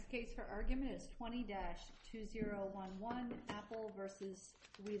case for argument is 20-2011, Apple versus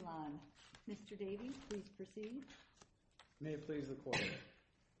Wi-LAN. Mr. Davies, please proceed. May it please the Court.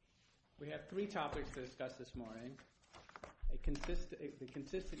 We have three topics to discuss this morning. The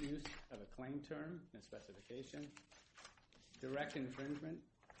consistent use of a claim term in a specification, direct infringement,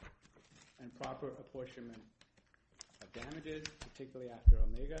 and proper apportionment of damages, particularly after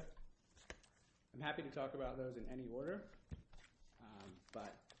Omega. I'm happy to talk about those in any order,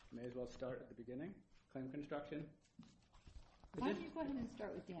 but may as well start at the beginning. Claim construction. Why don't you go ahead and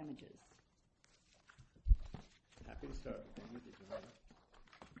start with damages? Happy to start with damages.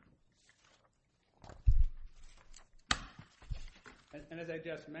 And as I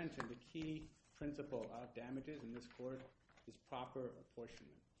just mentioned, the key principle of damages in this court is proper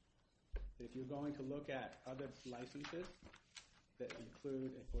apportionment. If you're going to look at other licenses that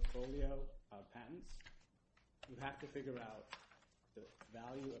include a portfolio of patents, you have to figure out the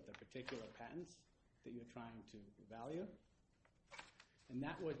value of the particular patents that you're trying to value. And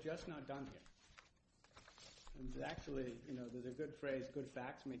that was just not done here. And actually, there's a good phrase, good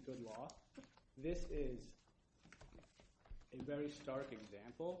facts make good law. This is a very stark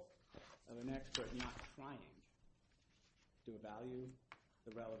example of an expert not trying to value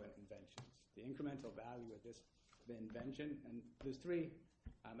the relevant inventions, the incremental value of the invention. And there's three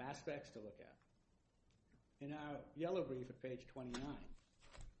aspects to look at. In our yellow brief at page 29,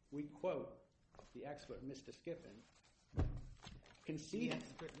 we quote the expert, Mr. Skippin, conceding. The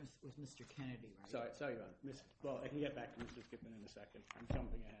expert was Mr. Kennedy, right? Sorry, Your Honor. Well, I can get back to Mr. Skippin in a second. I'm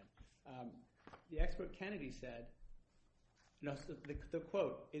jumping ahead. The expert Kennedy said, the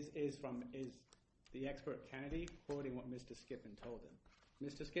quote is the expert Kennedy quoting what Mr. Skippin told him.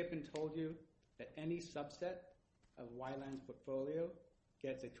 Mr. Skippin told you that any subset of Wi-LAN's portfolio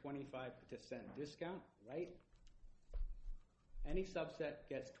gets a 25% discount, right? Any subset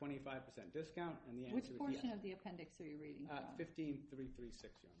gets 25% discount, and the answer is yes. Which portion of the appendix are you reading from?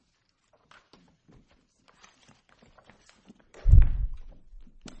 15336, Your Honor.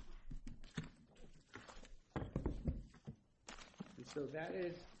 And so that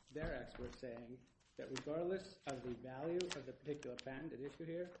is their expert saying that regardless of the value of the particular patent at issue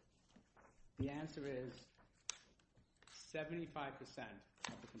here, the answer is 75%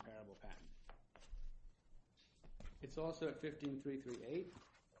 of the comparable patent. It's also at 15338,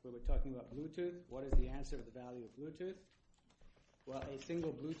 where we're talking about Bluetooth. What is the answer of the value of Bluetooth? Well, a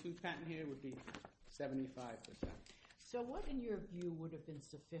single Bluetooth patent here would be 75%. So what, in your view, would have been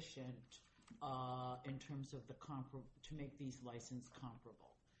sufficient in terms of to make these licenses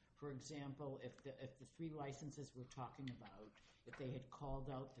comparable? For example, if the three licenses we're talking about, if they had called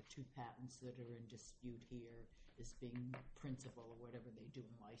out the two patents that are in dispute here as being principal or whatever they do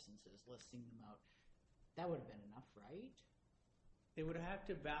in licenses, listing them out, that would have been enough, right? It would have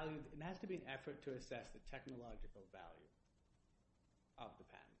to value, it has to be an effort to assess the technological value of the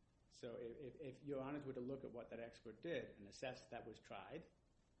patent. So if Your Honors were to look at what that expert did and assess that was tried,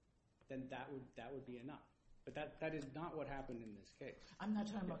 then that would be enough. But that is not what happened in this case. I'm not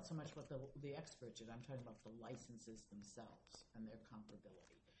talking about so much what the expert did. I'm talking about the licenses themselves and their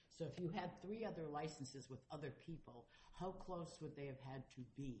comparability. So if you had three other licenses with other people, how close would they have had to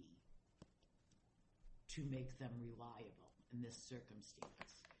be to make them reliable in this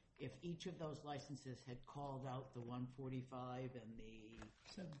circumstance? If each of those licenses had called out the 145 and the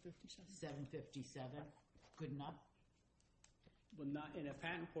 757, good enough? Well, not in a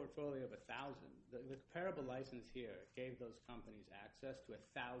patent portfolio of 1,000. The comparable license here gave those companies access to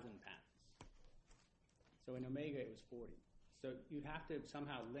 1,000 patents. So in Omega, it was 40. So you'd have to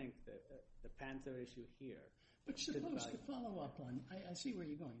somehow link the patents that are issued here. But suppose to follow up on, I see where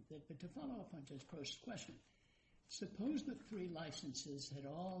you're going, but to follow up on Judge Prost's question, suppose the three licenses had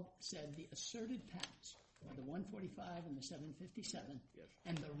all said the asserted patents, the 145 and the 757, yes,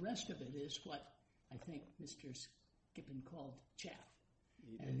 and the rest of it is what I think Mr. Skippin called chaff,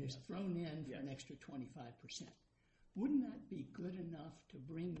 and is thrown in for an extra 25%. Wouldn't that be good enough to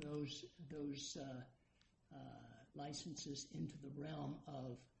bring those licenses into the realm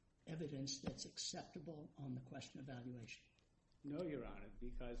of evidence that's acceptable on the question of valuation? No, Your Honor,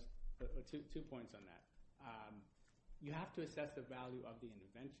 because two points on that. You have to assess the value of the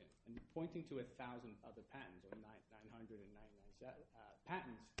invention, and pointing to 1,000 other patents or 999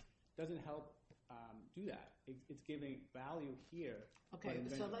 patents doesn't help do that. It's giving value here. Okay,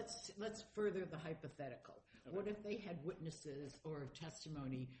 so let's further the hypothetical. Okay. What if they had witnesses or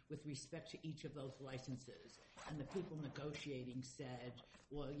testimony with respect to each of those licenses, and the people negotiating said,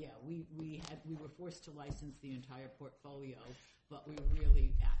 well, yeah, we were forced to license the entire portfolio, but we were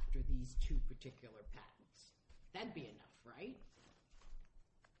really after these two particular patents. That'd be enough, right?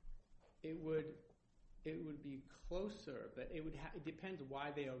 It would be closer, but it depends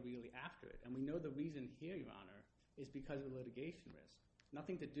why they are really after it. And we know the reason here, Your Honor, is because of litigation risk.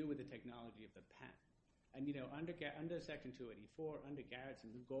 Nothing to do with the technology of the patent. And, under Section 284, under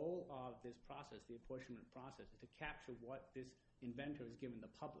Garrettson, the goal of this process, the apportionment process, is to capture what this inventor has given the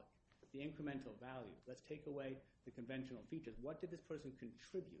public, the incremental value. Let's take away the conventional features. What did this person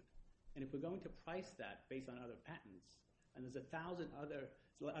contribute? And if we're going to price that based on other patents, and there's 1,000 other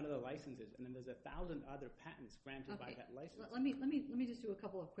licenses, and then there's 1,000 other patents granted by that license. Let me just do a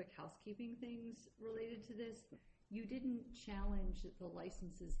couple of quick housekeeping things related to this. You didn't challenge the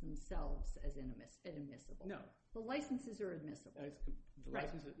licenses themselves as inadmissible. No. The licenses are admissible. The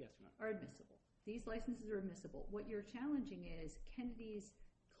licenses, yes, Your Honor. Are admissible. These licenses are admissible. What you're challenging is Kennedy's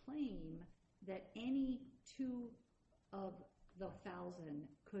claim that any two of the 1,000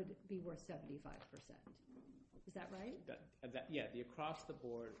 could be worth 75%. Is that right? Yeah, the across the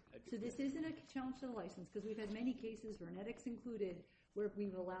board. So this isn't a challenge to the license, because we've had many cases, Vernetics included, where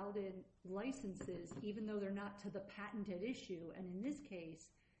we've allowed in licenses even though they're not to the patent at issue. And in this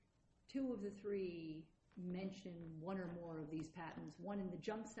case, 2 of the 3 mention 1 or more of these patents, 1 in the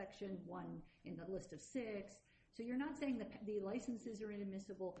junk section, 1 in the list of 6. So you're not saying the licenses are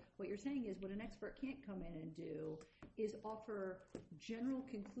inadmissible. What you're saying is what an expert can't come in and do is offer general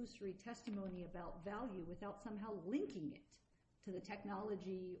conclusory testimony about value without somehow linking it to the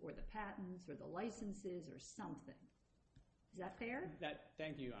technology or the patents or the licenses or something. Is that fair?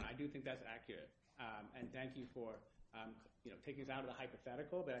 Thank you, Your Honor. I do think that's accurate. And thank you for taking us out of the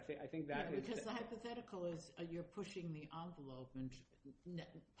hypothetical. But I think that is because the hypothetical is you're pushing the envelope and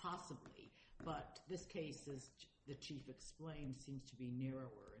possibly, but this case, as the Chief explained, seems to be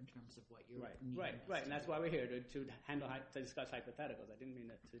narrower in terms of what you're needing. Right, and that's why we're here to discuss hypotheticals. I didn't mean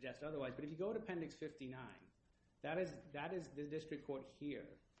to suggest otherwise. But if you go to Appendix 59, that is the district court here.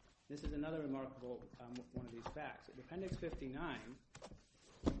 This is another remarkable one of these facts. At Appendix 59,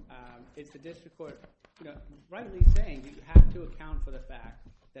 it's the district court, rightly saying you have to account for the fact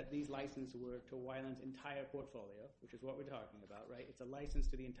that these licenses were to Wi-LAN's entire portfolio, which is what we're talking about, right? It's a license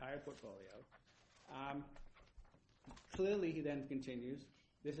to the entire portfolio. Clearly, he then continues,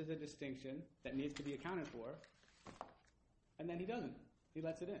 this is a distinction that needs to be accounted for, and then he doesn't. He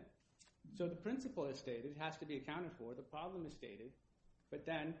lets it in. So the principle is stated, it has to be accounted for, the problem is stated, but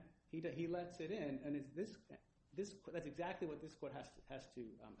then he lets it in, and it's that's exactly what this court has to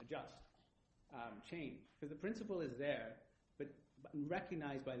adjust, change, because the principle is there, but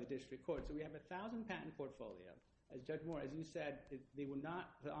recognized by the district court. So we have 1,000 patent portfolio. As Judge Moore, as you said, they were not,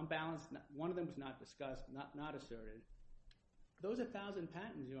 on balance, one of them was not discussed, not asserted. Those 1,000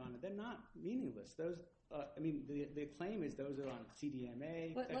 patents, Your Honor, they're not meaningless. Those, the claim is those are on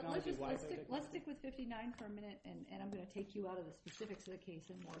CDMA, technology. Let's stick with 59 for a minute, and I'm going to take you out of the specifics of the case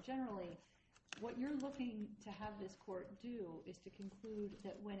and more generally. What you're looking to have this court do is to conclude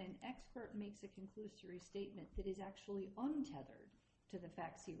that when an expert makes a conclusory statement that is actually untethered to the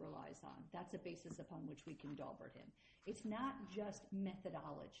facts he relies on, that's a basis upon which we can dauber him. It's not just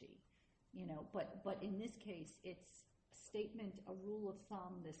methodology, but in this case, it's a statement, a rule of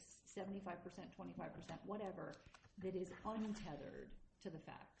thumb, this 75%, 25%, whatever, that is untethered to the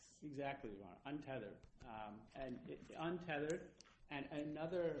facts. Exactly, Your Honor, untethered. Untethered, and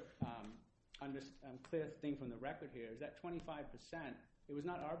another clear thing from the record here is that 25%, it was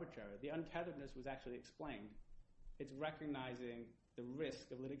not arbitrary. The untetheredness was actually explained. It's recognizing the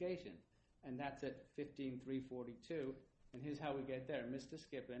risk of litigation, and that's at 15.342, and here's how we get there. Mr.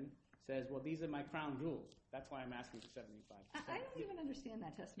 Skippin says, well, these are my crown jewels. That's why I'm asking for 75%. I don't even understand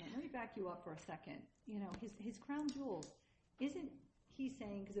that testimony. Let me back you up for a second. His crown jewels, isn't he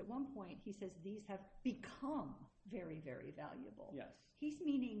saying, because at one point he says these have become very, very valuable. Yes. He's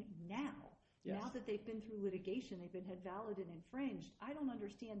meaning now. Yes. Now that they've been through litigation, they've been had valid and infringed. I don't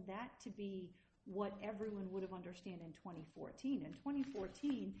understand that to be what everyone would have understood in 2014. In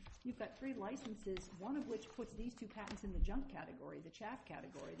 2014, you've got 3 licenses, one of which puts these 2 patents in the junk category, the chaff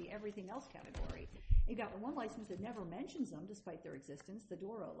category, the everything else category. You've got one license that never mentions them despite their existence, the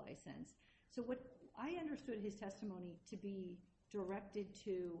Doro license. So what I understood his testimony to be directed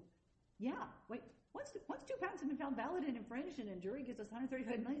to, once 2 patents have been found valid and infringed and a jury gives us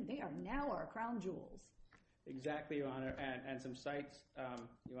 $135 million, they are now our crown jewels. Exactly, Your Honor, and some cites,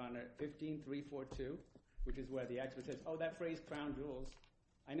 Your Honor, 15.342, which is where the expert says, that phrase crown jewels,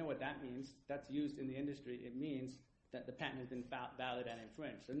 I know what that means. That's used in the industry. It means that the patent has been valid and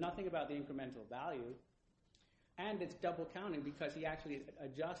infringed. So nothing about the incremental value, and it's double counting because he actually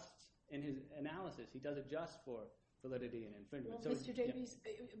adjusts in his analysis. He does adjust for validity and infringement. Well, Mr. Davies,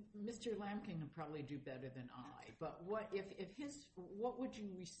 Mr. Lamkin can probably do better than I, but what would you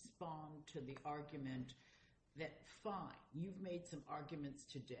respond to the argument that, fine, you've made some arguments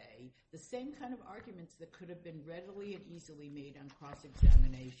today, the same kind of arguments that could have been readily and easily made on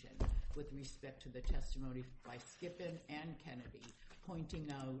cross-examination with respect to the testimony by Skippin and Kennedy,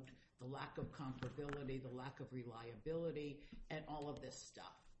 pointing out the lack of comparability, the lack of reliability, and all of this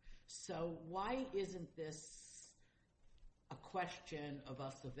stuff. So why isn't this a question of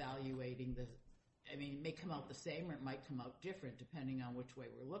us evaluating it may come out the same or it might come out different depending on which way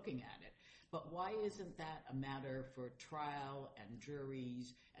we're looking at it. But why isn't that a matter for trial and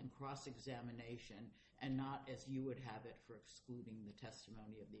juries and cross-examination and not as you would have it for excluding the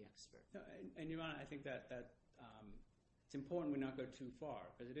testimony of the expert? No, and Your Honor, I think that it's important we not go too far,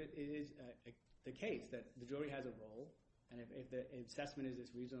 because it is the case that the jury has a role, and if the assessment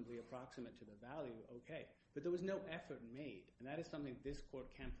is reasonably approximate to the value, okay. But there was no effort made, and that is something this court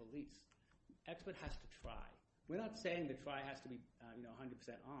can't police. Expert has to try. We're not saying the try has to be 100%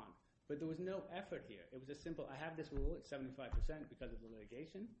 on, but there was no effort here. It was a simple, I have this rule, it's 75% because of the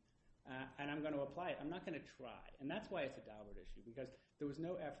litigation, and I'm going to apply it. I'm not going to try, and that's why it's a Daubert issue, because there was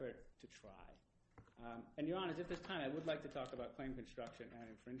no effort to try. And Your Honor, at this time, I would like to talk about claim construction and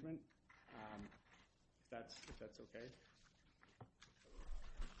infringement, if that's okay.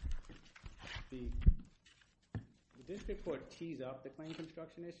 The district court tees up the claim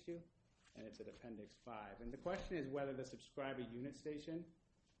construction issue, and it's at Appendix 5. And the question is whether the subscriber unit station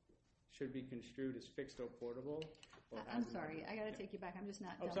should be construed as fixed or portable. I'm sorry, I got to take you back. I'm just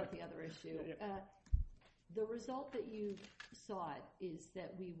not done with the other issue. Yeah. The result that you sought is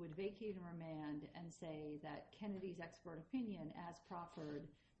that we would vacate and remand and say that Kennedy's expert opinion, as proffered,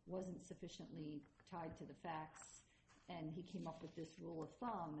 wasn't sufficiently tied to the facts, and he came up with this rule of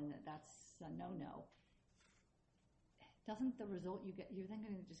thumb, and that's a no-no. Doesn't the result you get, you're then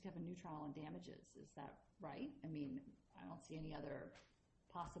going to just have a new trial on damages, is that right? I mean, I don't see any other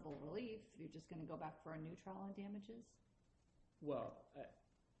possible relief. You're just going to go back for a new trial on damages? Well,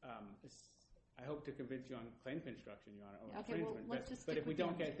 I hope to convince you on claim construction, Your Honor, or Okay, well, infringement. let's just but stick if we with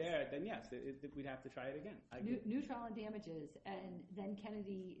don't get damages. there, then yes, we'd have to try it again. New trial on damages, and then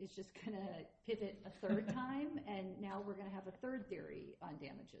Kennedy is just going to pivot a third time, and now we're going to have a third theory on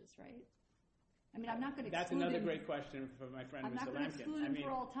damages, right? I mean, I'm not going to exclude That's another him. great question for my friend, I'm Mr. not going to Lamkin. exclude him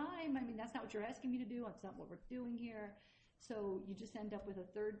for all time. I mean, that's not what you're asking me to do. That's not what we're doing here. So you just end up with a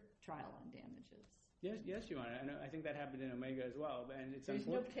third trial on damages. Yes, Your Honor. I think that happened in Omega as well. And it's There's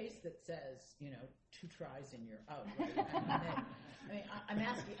no unfortunate. case that says, 2 tries and you're out. Right? I'm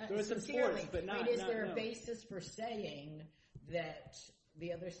asking There are some sincerely. sports, but not. Is there no. a basis for saying that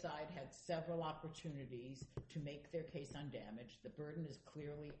the other side had several opportunities to make their case on damage? The burden is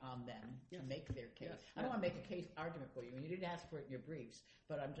clearly on them to make their case. Yes. I don't want to make a case argument for you, and you didn't ask for it in your briefs,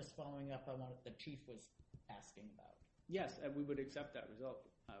 but I'm just following up on what the chief was asking about. Yes, we would accept that result.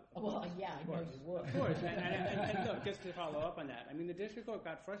 Well, yeah, I know you would. Of course. and look, just to follow up on that, I mean, the district court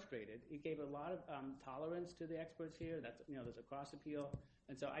got frustrated. It gave a lot of tolerance to the experts here. That's there's a cross appeal,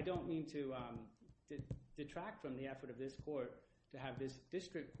 and so I don't mean to detract from the effort of this court to have this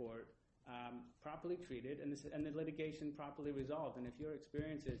district court properly treated and the litigation properly resolved. And if your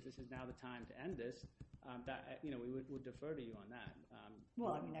experience is this is now the time to end this, we would defer to you on that.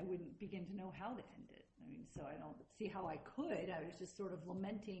 Well, I mean, I wouldn't begin to know how to end it. I mean, so I don't see how I could. I was just sort of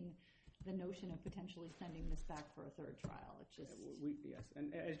lamenting the notion of potentially sending this back for a third trial. It's just Yes,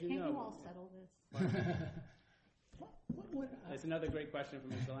 and as you can't know, you all settle this? It's another great question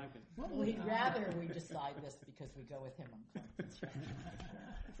from Mr. Lamkin. We'd rather we decide this because we go with him on conference.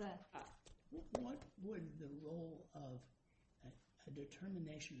 What would the role of a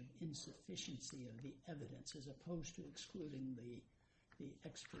determination of insufficiency of the evidence as opposed to excluding the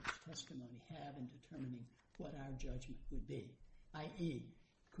expert's testimony have in determining what our judgment would be? I.e.,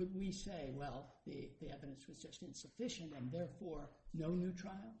 could we say, well, the evidence was just insufficient and therefore no new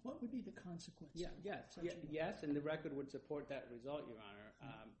trial? What would be the consequence? Yes, and the record would support that result, Your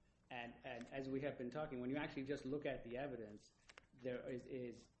Honor. And as we have been talking, when you actually just look at the evidence, there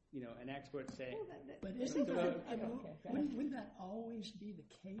is an expert saying. But wouldn't that always be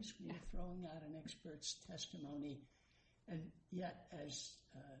the case when you're throwing out an expert's testimony? And yet, as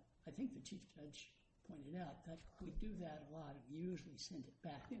I think the Chief Judge pointed out, that we do that a lot. We usually send it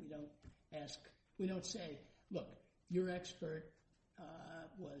back. We don't say, look, your expert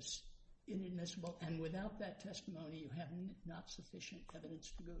was inadmissible, and without that testimony, you have not sufficient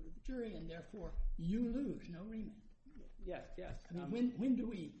evidence to go to the jury, and therefore you lose, no remand. Yes. I mean, when do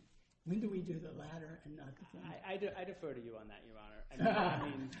we When do we do the latter and not the former? I defer to you on that, Your Honor. I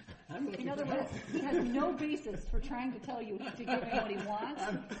mean, I'm looking In other for words, he has no basis for trying to tell you to give him what he wants,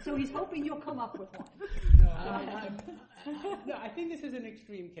 so he's hoping you'll come up with one. no, I think this is an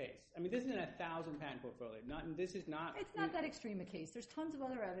extreme case. I mean, this is an 1,000 patent portfolio. This is not. It's not that extreme a case. There's tons of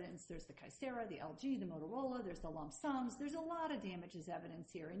other evidence. There's the Kyocera, the LG, the Motorola. There's the lump sums. There's a lot of damages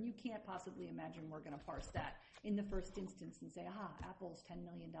evidence here, and you can't possibly imagine we're going to parse that in the first instance and say, Apple's $10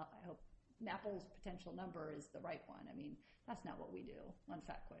 million. I hope Apple's potential number is the right one. I mean, that's not what we do on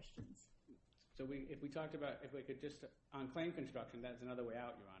fact questions. So if we could just, on claim construction, that's another way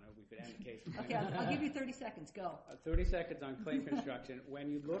out, Your Honor. We could end the case. Okay, I'll give you 30 seconds. Go. 30 seconds on claim construction. When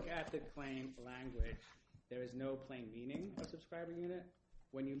you look at the claim language, there is no plain meaning of subscriber unit.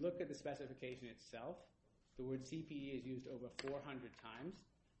 When you look at the specification itself, the word CPE is used over 400 times.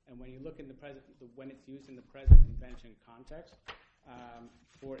 And when you look in when it's used in the present invention context,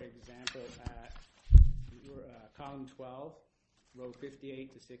 for example, at column 12, row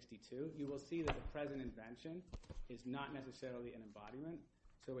 58 to 62, you will see that the present invention is not necessarily an embodiment.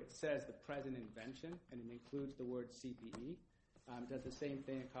 So it says the present invention, and it includes the word CPE. It does the same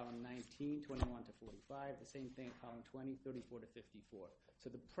thing at column 19, 21 to 45, the same thing at column 20, 34 to 54. So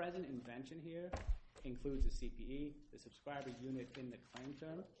the present invention here includes the CPE. The subscriber unit in the claim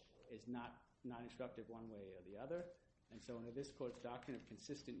term is not instructive one way or the other. And so under this court's doctrine of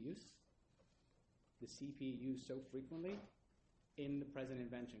consistent use, the CPE used so frequently in the present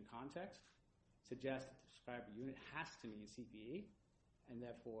invention context suggests that the subscriber unit has to mean CPE, and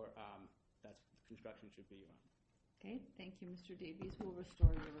therefore that's what the construction should be on. Okay, thank you, Mr. Davies. We'll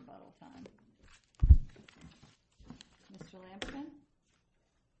restore your rebuttal time. Mr. Lampkin?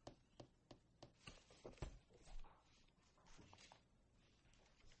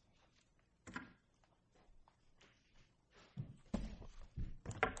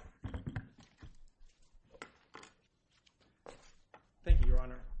 Thank you, Your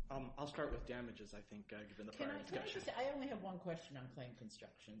Honor. I'll start with damages, I think, given the prior discussion. I only have one question on claim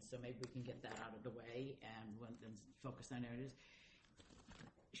construction, so maybe we can get that out of the way and focus on areas.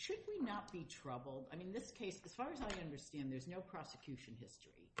 Should we not be troubled? I mean, this case, as far as I understand, there's no prosecution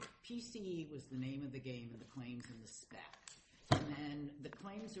history. PCE was the name of the game in the claims and the spec. And then the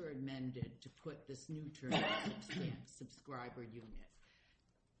claims are amended to put this new term, subscriber unit.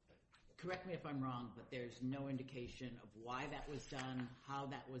 Correct me if I'm wrong, but there's no indication of why that was done, how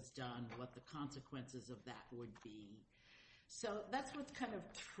that was done, what the consequences of that would be. So that's what's kind of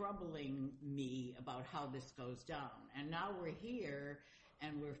troubling me about how this goes down. And now we're here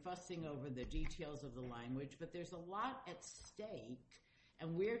and we're fussing over the details of the language, but there's a lot at stake,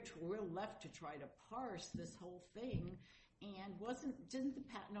 and we're left to try to parse this whole thing. And didn't the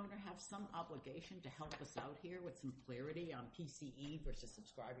patent owner have some obligation to help us out here with some clarity on PCE versus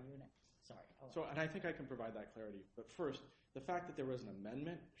subscriber unit? Sorry. And I think I can provide that clarity. But first, the fact that there was an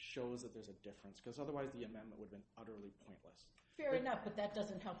amendment shows that there's a difference, because otherwise the amendment would have been utterly pointless. Fair enough, but that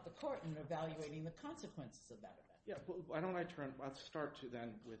doesn't help the court in evaluating the consequences of that event. Yeah, well, let's start then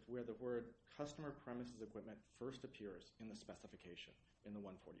with where the word customer premises equipment first appears in the specification in the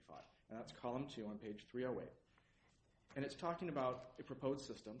 145. And that's column 2 on page 308. And it's talking about a proposed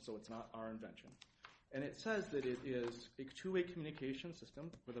system, so it's not our invention. And it says that it is a two-way communication system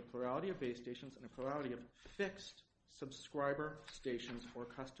with a plurality of base stations and a plurality of fixed subscriber stations or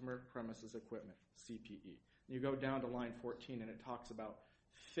customer premises equipment, CPE. And you go down to line 14 and it talks about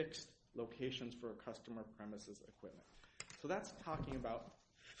fixed locations for customer premises equipment. So that's talking about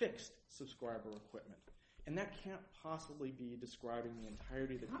fixed subscriber equipment. And that can't possibly be describing the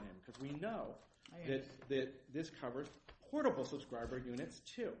entirety of the claim, because we know that this covers portable subscriber units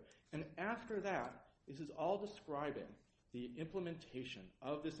too. And after that, this is all describing the implementation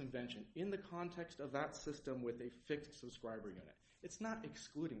of this invention in the context of that system with a fixed subscriber unit. It's not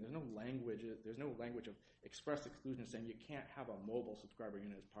excluding. There's no language of express exclusion saying you can't have a mobile subscriber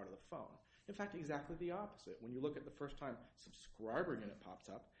unit as part of the phone. In fact, exactly the opposite. When you look at the first time subscriber unit pops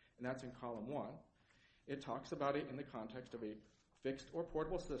up, and that's in column 1, it talks about it in the context of a fixed or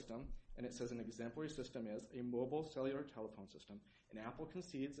portable system, and it says an exemplary system is a mobile cellular telephone system. And Apple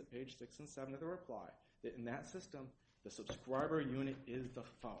concedes at page 6 and 7 of the reply that in that system, the subscriber unit is the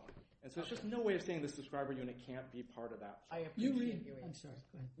phone. And so there's just no way of saying the subscriber unit can't be part of that. I appreciate your answer. I'm sorry,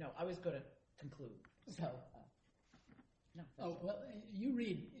 go ahead. No, I was going to conclude. So, no. You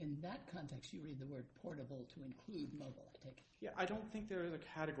read, in that context, you read the word portable to include mobile, I take it. Yeah, I don't think there is a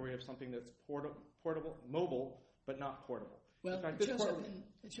category of something that's portable, mobile, but not portable. Well, in fact, it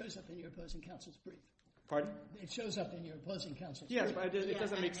shows up in your opposing counsel's brief. Pardon? It shows up in your opposing counsel. Yes, but it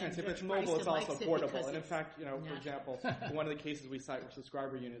doesn't make sense. If it's mobile, it's also portable. And in fact, for example, one of the cases we cite where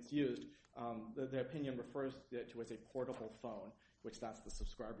subscriber units used, the opinion refers it to as a portable phone, which that's the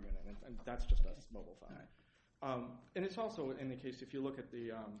subscriber unit, and that's just a mobile phone. Right. And it's also in the case, if you look at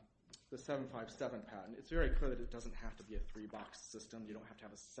the 757 patent, it's very clear that it doesn't have to be a 3-box system. You don't have to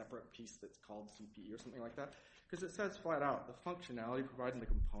have a separate piece that's called CPE or something like that, because it says flat out, the functionality providing the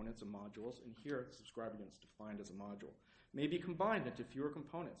components and modules, and here subscriber units defined as a module, may be combined into fewer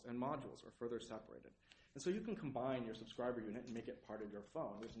components and modules or further separated. And so you can combine your subscriber unit and make it part of your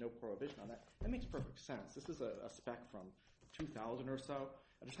phone. There's no prohibition on that. That makes perfect sense. This is a spec from 2000 or so,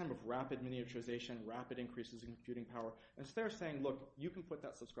 at a time of rapid miniaturization, rapid increases in computing power. And so they're saying, look, you can put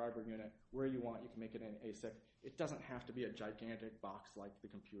that subscriber unit where you want. You can make it an ASIC. It doesn't have to be a gigantic box like the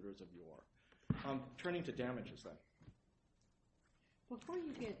computers of yore. Turning to damages then. Before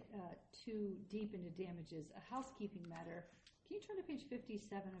you get too deep into damages, a housekeeping matter, can you turn to page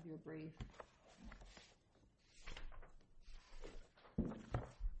 57 of your brief?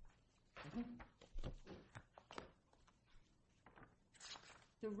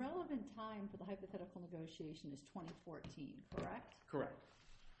 The relevant time for the hypothetical negotiation is 2014, correct? Correct.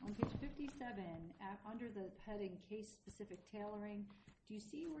 On page 57, under the heading case-specific tailoring, do you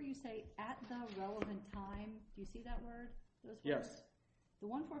see where you say, at the relevant time? Do you see that word? Those words? Yes. The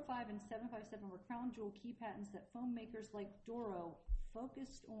 145 and 757 were crown jewel key patents that phone makers like Doro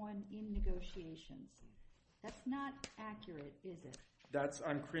focused on in negotiations. That's not accurate, is it?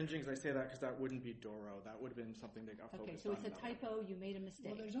 I'm cringing as I say that because that wouldn't be Doro. That would have been something they got focused on. Okay, so it's a typo. You made a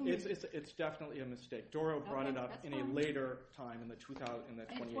mistake. Well, it's definitely a mistake. Doro brought it up in a later time in the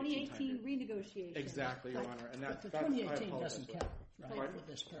 2018 renegotiation. Exactly, Your Honor. And the 2018 doesn't count, right, for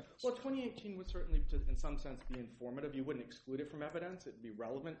this purpose. Well, 2018 would certainly, in some sense, be informative. You wouldn't exclude it from evidence. It would be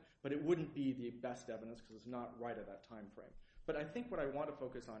relevant, but it wouldn't be the best evidence because it's not right at that time frame. But I think what I want to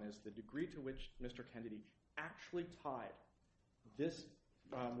focus on is the degree to which Mr. Kennedy actually tied this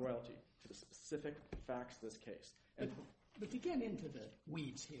royalty to the specific facts of this case. But to get into the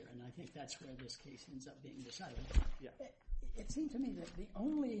weeds here, and I think that's where this case ends up being decided, it seemed to me that the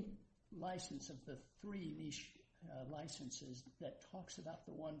only license of the 3 niche licenses that talks about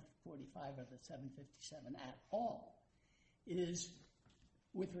the 145 or the 757 at all is,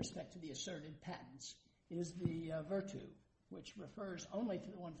 with respect to the asserted patents, is the Virtu, which refers only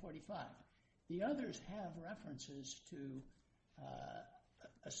to the 145. The others have references to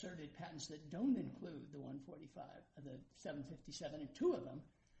asserted patents that don't include the 145, the 757, and 2 of them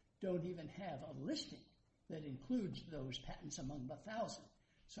don't even have a listing that includes those patents among the 1,000.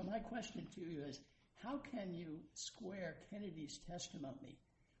 So my question to you is, how can you square Kennedy's testimony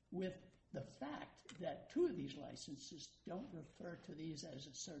with the fact that 2 of these licenses don't refer to these as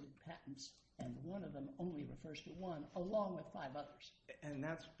asserted patents, and one of them only refers to 1, along with 5 others? And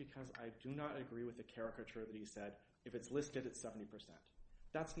that's because I do not agree with the caricature that he said, if it's listed, it's 70%.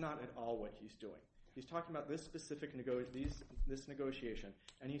 That's not at all what he's doing. He's talking about this specific this negotiation,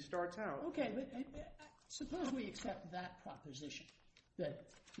 and he starts out... Okay, but suppose we accept that proposition, that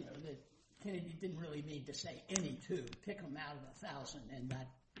Kennedy didn't really mean to say any 2, pick them out of 1,000, and that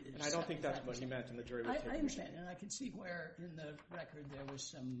is... And I don't think that's what he meant, and the jury was taking... I understand, and I can see where in the record there was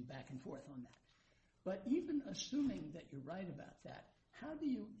some back and forth on that. But even assuming that you're right about that, how do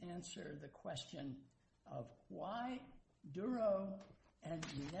you answer the question of why Duro and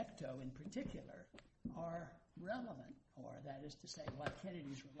Unecto in particular are relevant, or that is to say, why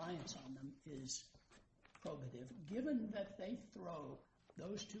Kennedy's reliance on them is probative, given that they throw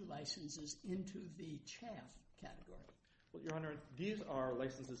those 2 licenses into the chaff category? Well, Your Honor, these are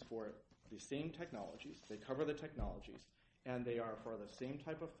licenses for the same technologies. They cover the technologies, and they are for the same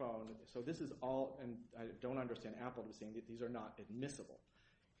type of phone. So this is all, and I don't understand Apple to be saying that these are not admissible.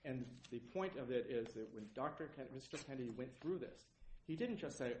 And the point of it is that when Mr. Kennedy went through this, he didn't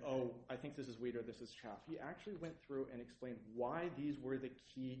just say, oh, I think this is wheat or this is chaff. He actually went through and explained why these were the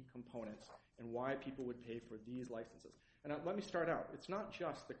key components and why people would pay for these licenses. And let me start out. It's not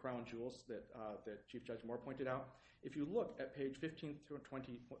just the crown jewels that Chief Judge Moore pointed out. If you look at page 15 through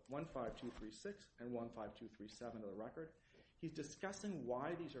 20, 15236 and 15237 of the record, he's discussing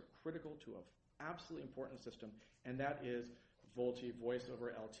why these are critical to an absolutely important system, and that is VoLTE, voice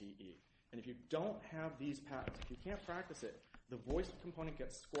over LTE. And if you don't have these patents, if you can't practice it, the voice component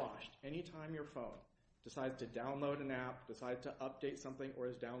gets squashed anytime your phone decides to download an app, decides to update something, or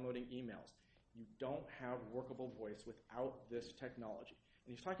is downloading emails. You don't have workable voice without this technology.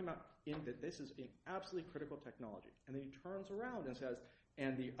 And he's talking about that this is an absolutely critical technology. And then he turns around and says,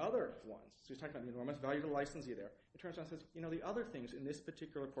 And the other ones, so he's talking about the enormous value to the licensee there. It turns out and says, the other things in this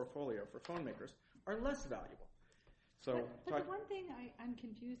particular portfolio for phone makers are less valuable. So, but the one thing I'm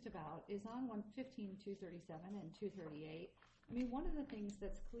confused about is on 115.237 and 238. I mean, one of the things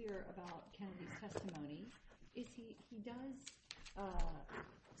that's clear about Kennedy's testimony is he does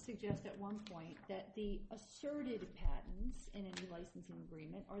suggest at one point that the asserted patents in any licensing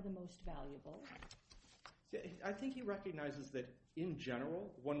agreement are the most valuable. I think he recognizes that in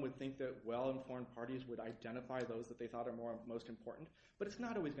general, one would think that well-informed parties would identify those that they thought are most important, but it's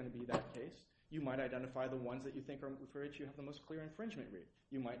not always going to be that case. You might identify the ones that you think are for which you have the most clear infringement rate.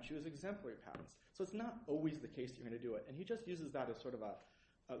 You might choose exemplary patents. So it's not always the case that you're going to do it. And he just uses that as sort of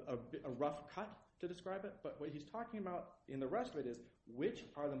a rough cut to describe it. But what he's talking about in the rest of it is which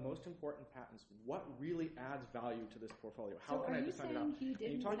are the most important patents? What really adds value to this portfolio? How can I decide it out?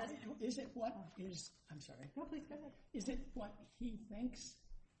 Is it what is, I'm sorry. No, please go ahead. Is it what he thinks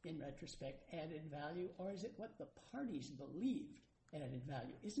in retrospect added value, or is it what the parties believed added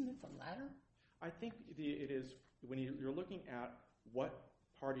value? Isn't it the latter? I think it is when you're looking at what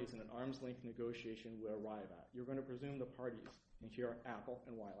parties in an arm's length negotiation will arrive at. You're going to presume the parties, and here Apple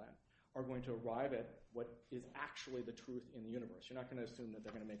and Wi-LAN, are going to arrive at what is actually the truth in the universe. You're not going to assume that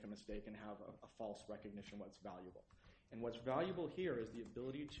they're going to make a mistake and have a false recognition of what's valuable. And what's valuable here is the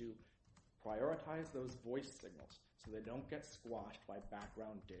ability to prioritize those voice signals so they don't get squashed by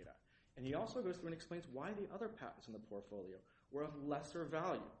background data. And he also goes through and explains why the other patents in the portfolio were of lesser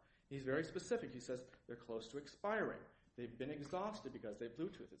value. He's very specific. He says they're close to expiring. They've been exhausted because they've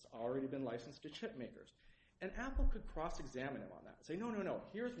Bluetooth. It's already been licensed to chip makers. And Apple could cross-examine him on that. Say, no,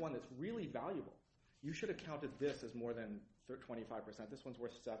 here's one that's really valuable. You should have counted this as more than 25%. This one's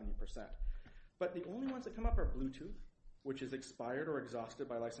worth 70%. But the only ones that come up are Bluetooth, which is expired or exhausted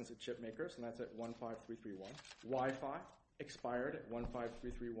by licensed chip makers, and that's at 15331. Wi-Fi, expired at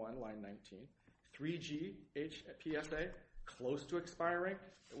 15331, line 19. 3G PSA, close to expiring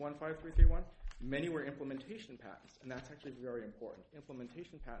at 15331. Many were implementation patents, and that's actually very important.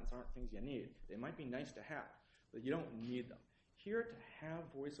 Implementation patents aren't things you need. They might be nice to have, but you don't need them. Here, to have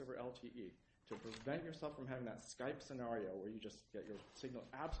voice over LTE, to prevent yourself from having that Skype scenario where you just get your signal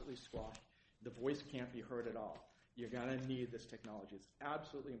absolutely squashed, the voice can't be heard at all. You're going to need this technology. It's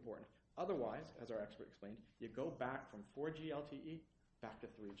absolutely important. Otherwise, as our expert explained, you go back from 4G LTE back to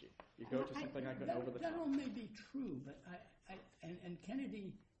 3G. You go to something like an over-the-top. That all may be true, but and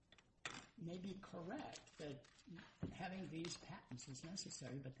Kennedy may be correct that having these patents is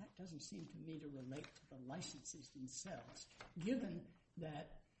necessary, but that doesn't seem to me to relate to the licenses themselves, given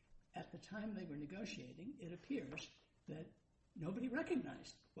that at the time they were negotiating, it appears that nobody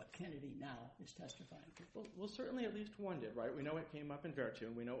recognized what Kennedy now is testifying to. Well, certainly at least one did, right? We know it came up in Vertu,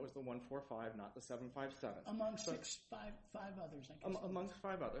 and we know it was the 145, not the 757. Amongst five others, I guess. Amongst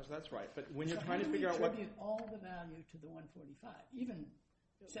five others, that's right. But when you're trying to figure out what... attribute all the value to the 145, even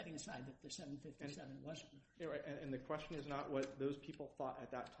setting aside that the 757 wasn't. Yeah, right. And the question is not what those people thought at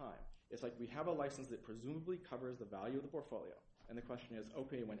that time. It's like we have a license that presumably covers the value of the portfolio. And the question is,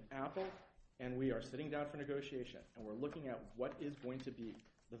 okay, when Apple and we are sitting down for negotiation and we're looking at what is going to be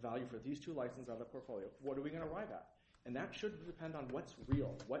the value for these two licenses out of the portfolio, what are we going to arrive at? And that should depend on what's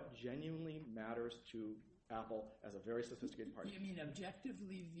real, what genuinely matters to Apple as a very sophisticated party. You mean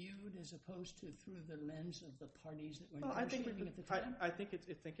objectively viewed as opposed to through the lens of the parties that were negotiating at the time? I think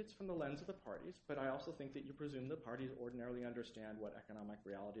it's from the lens of the parties, but I also think that you presume the parties ordinarily understand what economic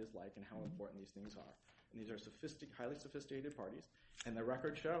reality is like and how important these things are. And these are highly sophisticated parties, and the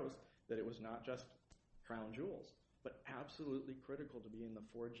record shows that it was not just crown jewels, but absolutely critical to be in the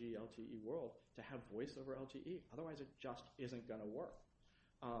 4G LTE world to have voice over LTE. Otherwise, it just isn't going to work.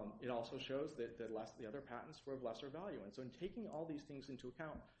 It also shows that the other patents were of lesser value. And so in taking all these things into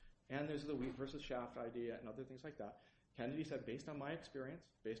account, and there's the wheat versus shaft idea and other things like that, Kennedy said, based on my experience,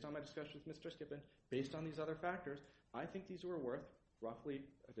 based on my discussions with Mr. Skippin, based on these other factors, I think these were worth roughly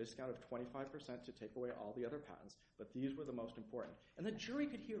a discount of 25% to take away all the other patents, but these were the most important. And the jury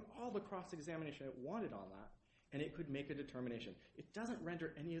could hear all the cross-examination it wanted on that, and it could make a determination. It doesn't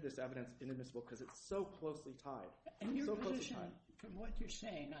render any of this evidence inadmissible because it's so closely tied. And your position, from what you're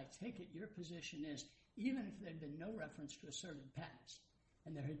saying, I take it your position is, even if there had been no reference to asserted patents,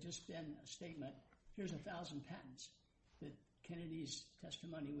 and there had just been a statement, here's 1,000 patents, that Kennedy's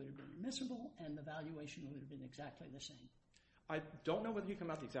testimony would have been admissible and the valuation would have been exactly the same. I don't know whether he come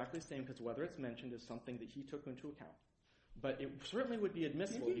out exactly the same because whether it's mentioned is something that he took into account. But it certainly would be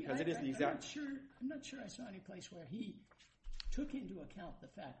admissible because it is the exact... I'm not sure I saw any place where he took into account the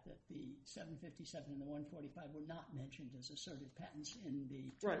fact that the 757 and the 145 were not mentioned as asserted patents in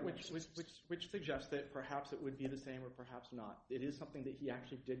the right, which suggests that perhaps it would be the same or perhaps not. It is something that he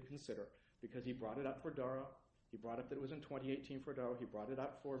actually did consider because he brought it up for Doro. He brought up that it was in 2018 for Doro. He brought it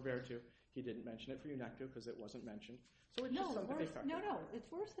up for Vertu. He didn't mention it for UNECTO because it wasn't mentioned. So it's just something they factored. No,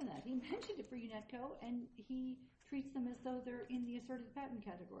 it's worse than that. He mentioned it for UNECTO, and he treats them as though they're in the asserted patent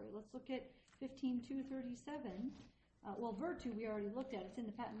category. Let's look at 15237. Well, Vertu we already looked at. It's in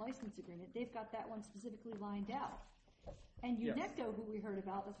the patent license agreement. They've got that one specifically lined out. And UNECTO, who we heard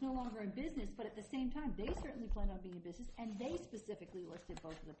about, that's no longer in business, but at the same time, they certainly plan on being in business, and they specifically listed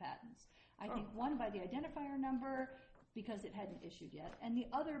both of the patents. I think one by the identifier number, because it hadn't issued yet, and the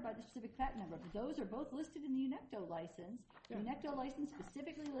other by the specific patent number. Those are both listed in the UNECTO license. The UNECTO license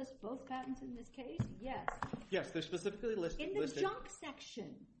specifically lists both patents in this case? Yes. Yes, they're specifically listed. In the junk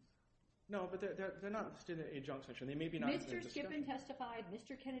section. No, but they're not listed in a junk section. They may be not. Mr. Skippin testified,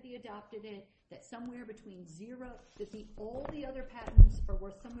 Mr. Kennedy adopted it, that somewhere between zero, that all the other patents are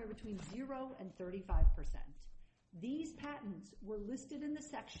worth somewhere between 0 and 35%. These patents were listed in the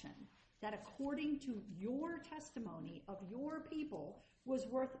section that, according to your testimony of your people, was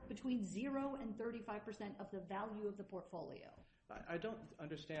worth between 0 and 35% of the value of the portfolio. I don't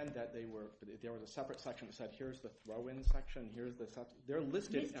understand that there was a separate section that said, here's the throw-in section, here's the they're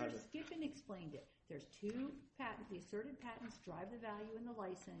listed as Mr. Skippin explained it. There's two patents. The asserted patents drive the value in the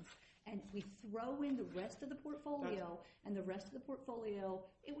license, and we throw in the rest of the portfolio, and the rest of the portfolio,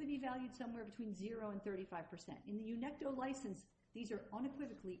 it would be valued somewhere between 0 and 35%. In the UNECTO license, these are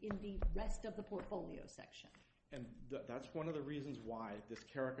unequivocally in the rest of the portfolio section. And that's one of the reasons why this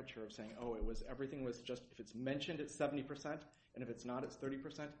caricature of saying, everything was just, if it's mentioned, it's 70%, and if it's not, it's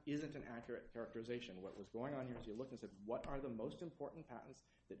 30%, isn't an accurate characterization. What was going on here is you looked and said, what are the most important patents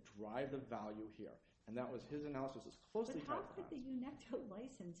that drive the value here? And that was his analysis. It's closely tied to But how could the UNECTO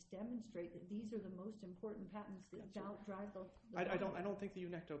license demonstrate that these are the most important patents that drive the I don't think the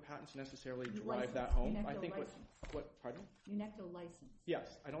UNECTO patents necessarily drive that home. UNECTO I think license. Pardon? UNECTO license.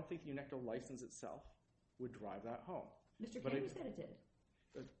 Yes, I don't think the UNECTO license itself would drive that home. Mr. Kennedy said it did.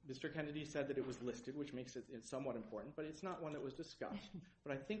 Mr. Kennedy said that it was listed, which makes it somewhat important, but it's not one that was discussed.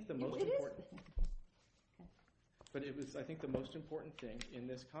 But I think the most important. But I think the most important thing in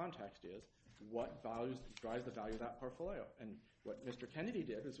this context is what drives the value of that portfolio. And what Mr. Kennedy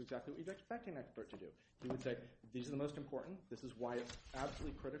did is exactly what you'd expect an expert to do. He would say, these are the most important. This is why it's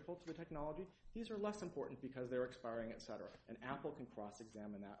absolutely critical to the technology. These are less important because they're expiring, et cetera. And Apple can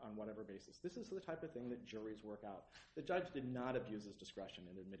cross-examine that on whatever basis. This is the type of thing that juries work out. The judge did not abuse his discretion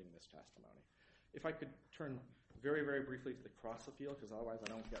in admitting this testimony. If I could turn very, very briefly to the cross-appeal, because otherwise I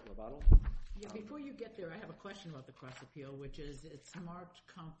don't get rebuttal. Yeah, before you get there, I have a question about the cross-appeal, which is it's marked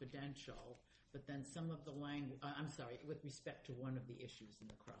confidential, but then some of the language, with respect to one of the issues in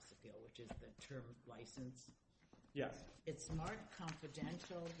the cross-appeal, which is the term license. Yes. It's marked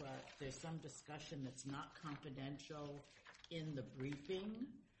confidential, but there's some discussion that's not confidential in the briefing.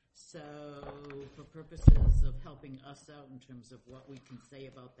 So for purposes of helping us out in terms of what we can say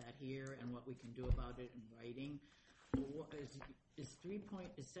about that here and what we can do about it in writing, is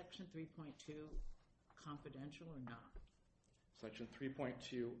Section 3.2 confidential or not? Section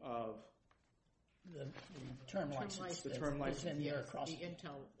 3.2 of the term license. The term license. The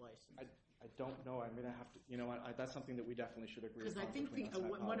Intel license. I don't know. I'm going to have to, that's something that we definitely should agree on. Because I think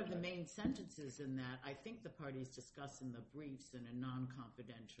one of the main sentences in that, I think the parties discuss in the briefs in a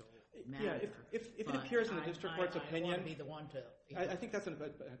non-confidential manner. Yeah, if it appears in the district court's opinion. I want to be the one to. I think if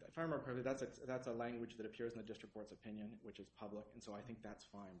I remember correctly, that's a language that appears in the district court's opinion, which is public, and so I think that's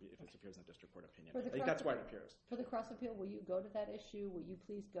fine if it appears in the district court opinion. I think that's why it appears. For the cross-appeal, will you go to that issue? Will you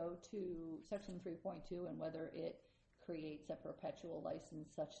please go to Section 3.2 and whether it creates a perpetual license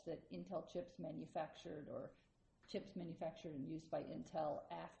such that Intel chips manufactured and used by Intel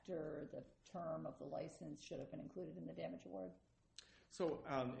after the term of the license should have been included in the damage award? So,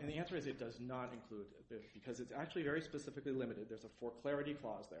 and the answer is it does not include it because it's actually very specifically limited. There's a for clarity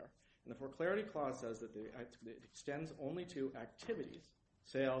clause there. And the for clarity clause says that it extends only to activities,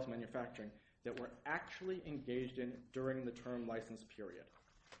 sales, manufacturing, that were actually engaged in during the term license period.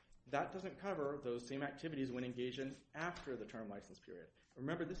 That doesn't cover those same activities when engaged in after the term license period.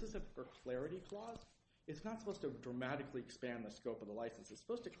 Remember, this is a for clarity clause. It's not supposed to dramatically expand the scope of the license. It's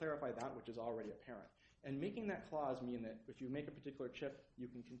supposed to clarify that which is already apparent. And making that clause mean that if you make a particular chip, you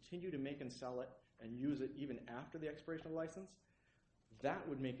can continue to make and sell it and use it even after the expiration of the license, that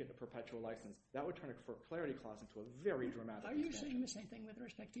would make it a perpetual license. That would turn a for clarity clause into a very dramatic Are you expansion. saying the same thing with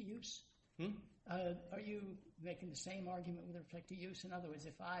respect to use? Are you making the same argument with respect to use? In other words,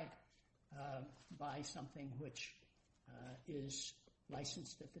 if I buy something which is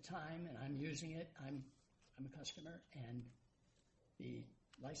licensed at the time and I'm using it, I'm a customer, and the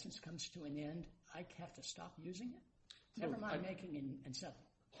license comes to an end, I have to stop using it? Never mind making and selling.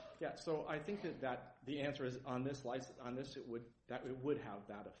 Yeah, so I think that the answer is on this license, it would have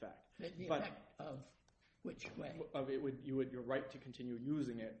that effect. The effect of which way? Your right to continue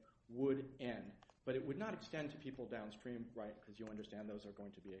using it would end, but it would not extend to people downstream, right? Because you understand those are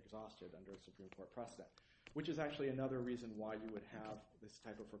going to be exhausted under a Supreme Court precedent, which is actually another reason why you would have this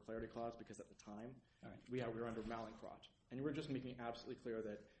type of for clarity clause, because at the time we were under Malincrot, and we're just making absolutely clear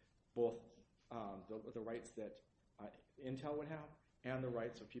that both the rights that Intel would have and the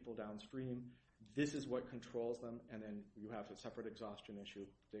rights of people downstream, this is what controls them, and then you have a separate exhaustion issue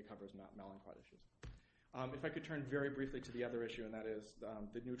that covers Malincrot issues. If I could turn very briefly to the other issue, and that is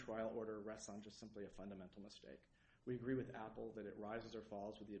the new trial order rests on just simply a fundamental mistake. We agree with Apple that it rises or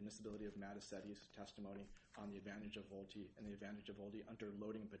falls with the admissibility of Mattasetti's testimony on the advantage of Volte and the advantage of Volte under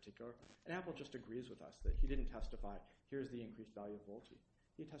loading in particular. And Apple just agrees with us that he didn't testify, here's the increased value of Volte.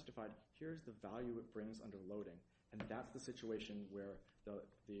 He testified, here's the value it brings under loading. And that's the situation where the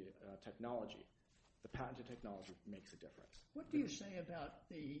technology, the patented technology, makes a difference. What do you say about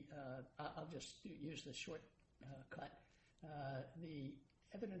I'll just use the short cut, the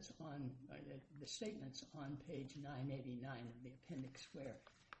evidence on, the statements on page 989 of the appendix where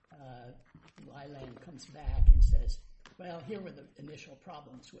Wi-LAN comes back and says, well, here were the initial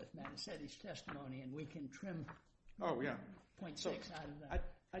problems with Mattasetti's testimony, and we can trim 0.6 out of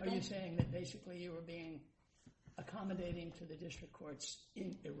that. Are you saying that basically you were being accommodating to the district court's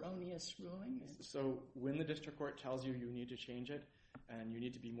erroneous ruling? So when the district court tells you you need to change it and you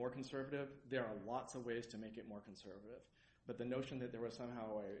need to be more conservative, there are lots of ways to make it more conservative. But the notion that there was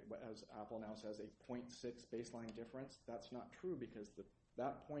somehow, as Apple now says, a 0.6 baseline difference, that's not true, because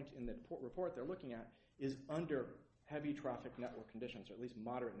that point in the report they're looking at is under heavy traffic network conditions, or at least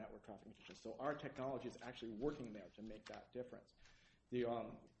moderate network traffic conditions. So our technology is actually working there to make that difference.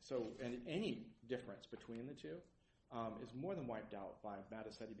 And any difference between the two is more than wiped out by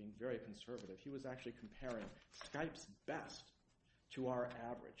Mattasetti being very conservative. He was actually comparing Skype's best to our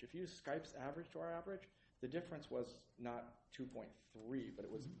average. If you use Skype's average to our average, the difference was not 2.3, but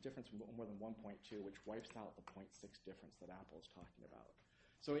it was a difference more than 1.2, which wipes out the 0.6 difference that Apple is talking about.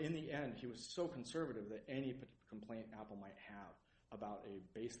 So in the end, he was so conservative that any complaint Apple might have about a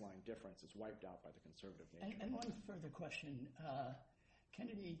baseline difference is wiped out by the conservative nature. And one further question.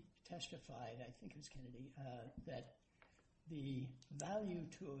 Kennedy testified, I think it was Kennedy, that the value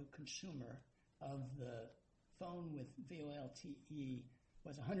to a consumer of the phone with VoLTE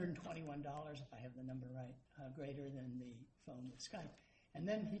was $121, if I have the number right, greater than the phone with Skype. And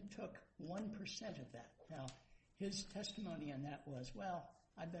then he took 1% of that. Now, his testimony on that was, well,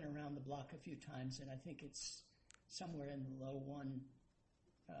 I've been around the block a few times, and I think it's somewhere in the low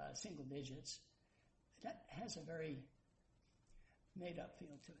single digits. That has a very made-up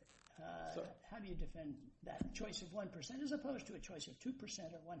feel to it. How do you defend that choice of 1% as opposed to a choice of 2%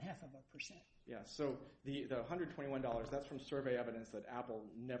 or 0.5%? Yeah, so the $121, that's from survey evidence that Apple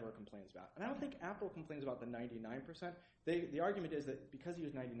never complains about. And I don't think Apple complains about the 99%. The argument is that because he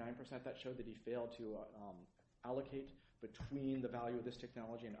was 99%, that showed that he failed to allocate between the value of this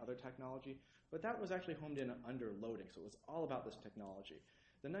technology and other technology. But that was actually honed in under loading, so it was all about this technology.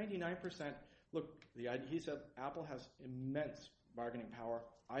 The 99%, look, he said Apple has immense bargaining power.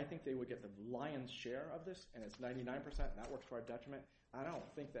 I think they would get the lion's share of this, and it's 99%, and that works to our detriment. I don't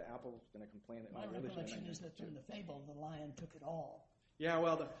think that Apple's going to complain that. My recollection is that in the fable, the lion took it all. Yeah,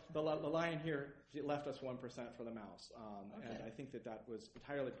 well, the lion here left us 1% for the mouse, and I think that was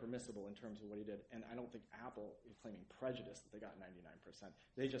entirely permissible in terms of what he did, and I don't think Apple is claiming prejudice that they got 99%.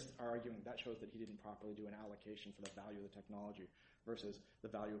 They just are arguing that shows that he didn't properly do an allocation for the value of the technology versus the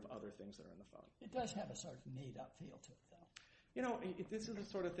value of other things that are in the phone. It does have a sort of made-up feel to it, though. You know, this is the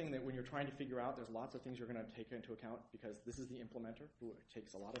sort of thing that when you're trying to figure out, there's lots of things you're going to take into account, because this is the implementer who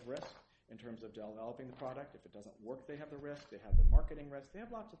takes a lot of risk in terms of developing the product. If it doesn't work, they have the risk. They have the marketing risk. They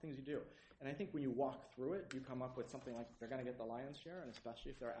have lots of things you do. And I think when you walk through it, you come up with something like they're going to get the lion's share, and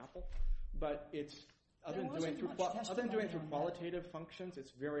especially if they're Apple. But it's other than doing through qualitative functions, it's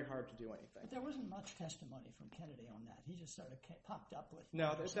very hard to do anything. But there wasn't much testimony from Kennedy on that. He just sort of popped up with.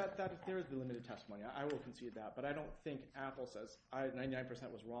 No, there is the limited testimony. I will concede that, but I don't think Apple says 99%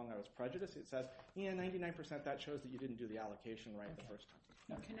 was wrong. I was prejudiced. It says 99%. That shows that you didn't do the allocation right the first time.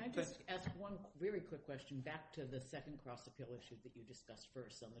 Now, can I just ask one very quick question back to the second cross-appeal issue that you discussed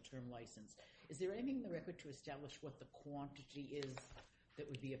first on the term license? Is there anything in the record to establish what the quantity is that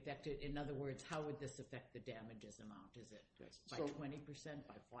would be affected? In other words, how would this affect the damages amount? Is it by 20%,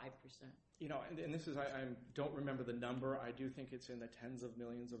 by 5%? And this is, I don't remember the number. I do think it's in the tens of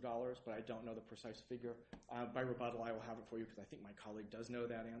millions of dollars, but I don't know the precise figure. By rebuttal, I will have it for you because I think my colleague does know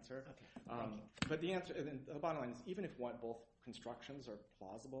that answer. Okay. But the answer, the bottom line is, even if both constructions are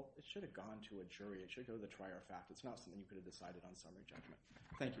plausible, it should have gone to a jury. It should go to the trier of fact. It's not something you could have decided on summary judgment.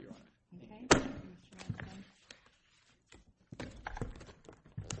 Thank you, Your Honor. Okay. Thank you, Mr. Lampkin.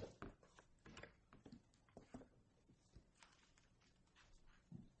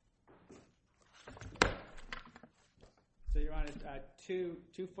 So, Your Honor,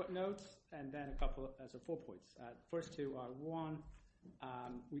 two footnotes and then a couple, so 4 points. First two are, one,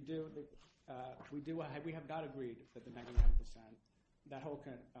 we have not agreed that the 99%, that whole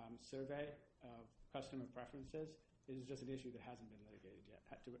survey of customer preferences is just an issue that hasn't been litigated yet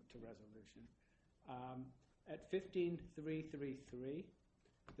to resolution. At 15.333,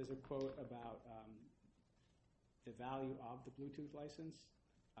 there's a quote about the value of the Bluetooth license.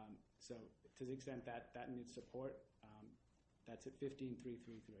 So to the extent that needs support, that's at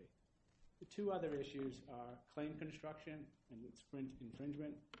 15.333. The two other issues are claim construction and sprint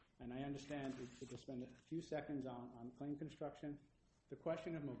infringement. And I understand we could spend a few seconds on claim construction. The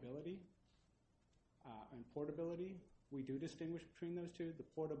question of mobility and portability, we do distinguish between those two. The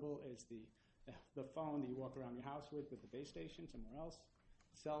portable is the phone that you walk around your house with the base station somewhere else.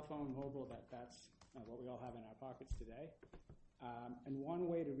 Cell phone, mobile, that's what we all have in our pockets today. And one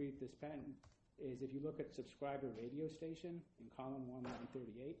way to read this patent is if you look at subscriber radio station in column 1, line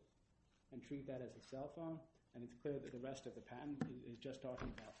 38, and treat that as a cell phone, and it's clear that the rest of the patent is just talking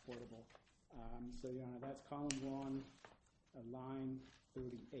about portable. So, Your Honor, that's column 1, line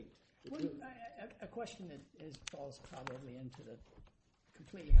 38. A question that falls probably into the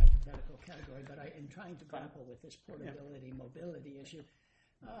completely hypothetical category, but in trying to grapple with this portability, mobility issue,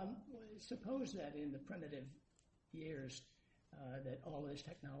 suppose that in the primitive years that all this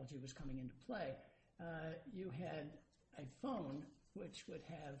technology was coming into play, you had a phone which would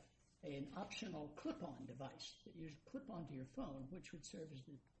have an optional clip-on device that you clip onto your phone, which would serve as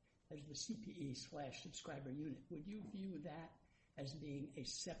the CPE/subscriber unit. Would you view that as being a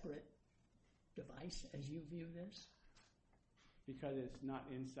separate device as you view this? Because it's not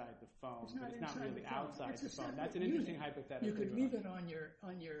inside the phone, It's not but it's not inside really the phone. outside It's the a phone. separate That's an unit. interesting hypothetical. You could leave it on your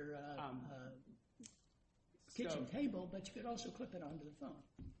kitchen So- table, but you could also clip it onto the phone.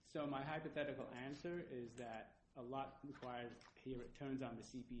 So my hypothetical answer is that a lot requires here it turns on the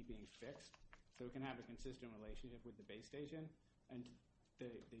CPE being fixed, so it can have a consistent relationship with the base station. And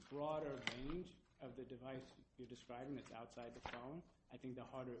the broader range of the device you're describing that's outside the phone, I think the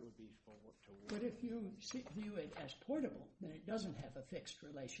harder it would be to work. But if you view it as portable, then it doesn't have a fixed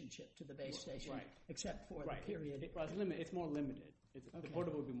relationship to the base station, Right. except for Right. the period. It's more limited. The Okay.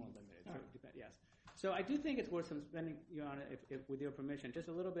 portable would be more limited. All So right. it depends, yes. So I do think it's worth spending, Your Honor, if with your permission, just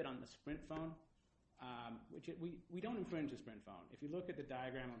a little bit on the Sprint phone, which we don't infringe the Sprint phone. If you look at the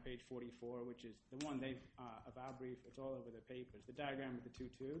diagram on page 44, which is the one of our brief, it's all over the papers, the diagram with the two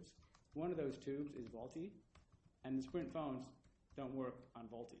tubes, one of those tubes is VoLTE, and the Sprint phones don't work on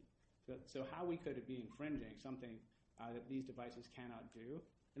VoLTE. So how we could be infringing something that these devices cannot do,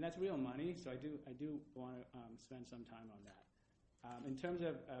 and that's real money, so I do want to spend some time on that. In terms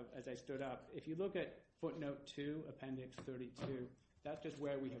of, as I stood up, if you look at footnote 2, appendix 32, that's just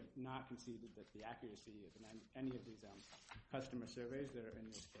where we have not conceded that the accuracy of any of these customer surveys that are in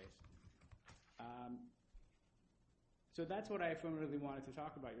this case. So that's what I affirmatively wanted to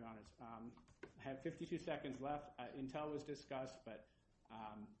talk about, Your Honors. I have 52 seconds left. Intel was discussed, but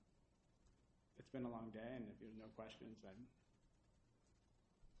it's been a long day, and if there's no questions, I'm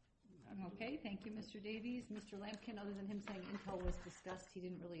happy to Okay, thank you, Mr. Davies. Mr. Lampkin, other than him saying Intel was discussed, he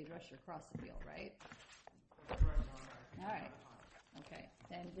didn't really address your cross appeal, right? All right. Okay.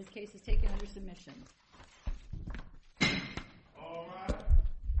 Then this case is taken under submission.